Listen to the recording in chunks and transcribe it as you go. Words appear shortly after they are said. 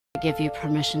give you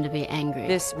permission to be angry.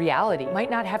 This reality might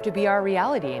not have to be our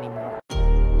reality anymore.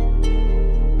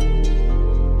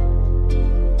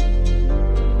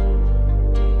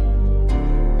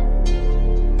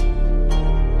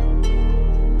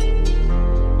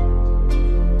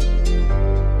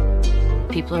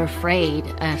 People are afraid,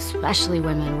 especially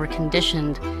women. We're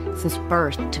conditioned since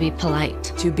birth to be polite.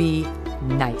 To be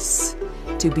nice,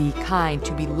 to be kind,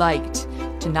 to be liked,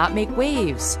 to not make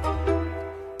waves.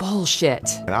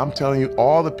 Bullshit. And I'm telling you,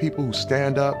 all the people who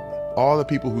stand up, all the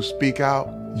people who speak out,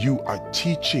 you are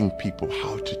teaching people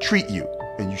how to treat you,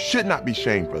 and you should not be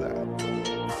shamed for that.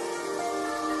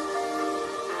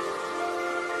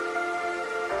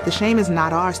 The shame is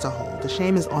not ours to hold. The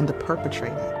shame is on the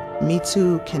perpetrator. Me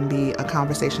Too can be a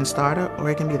conversation starter, or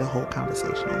it can be the whole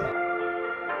conversation.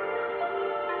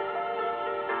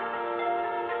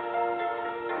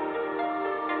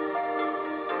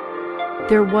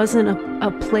 There wasn't a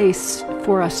place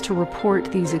for us to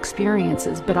report these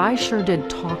experiences, but I sure did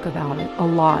talk about it a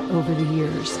lot over the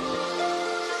years.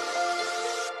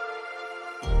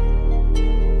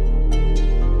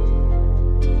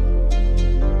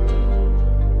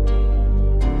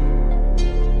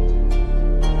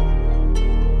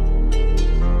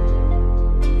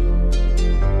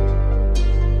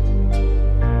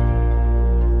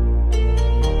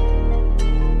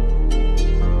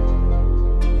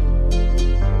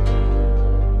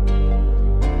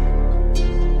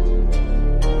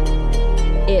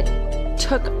 It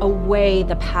took away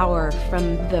the power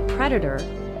from the predator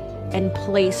and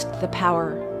placed the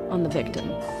power on the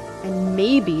victim. And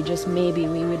maybe, just maybe,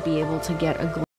 we would be able to get a glimpse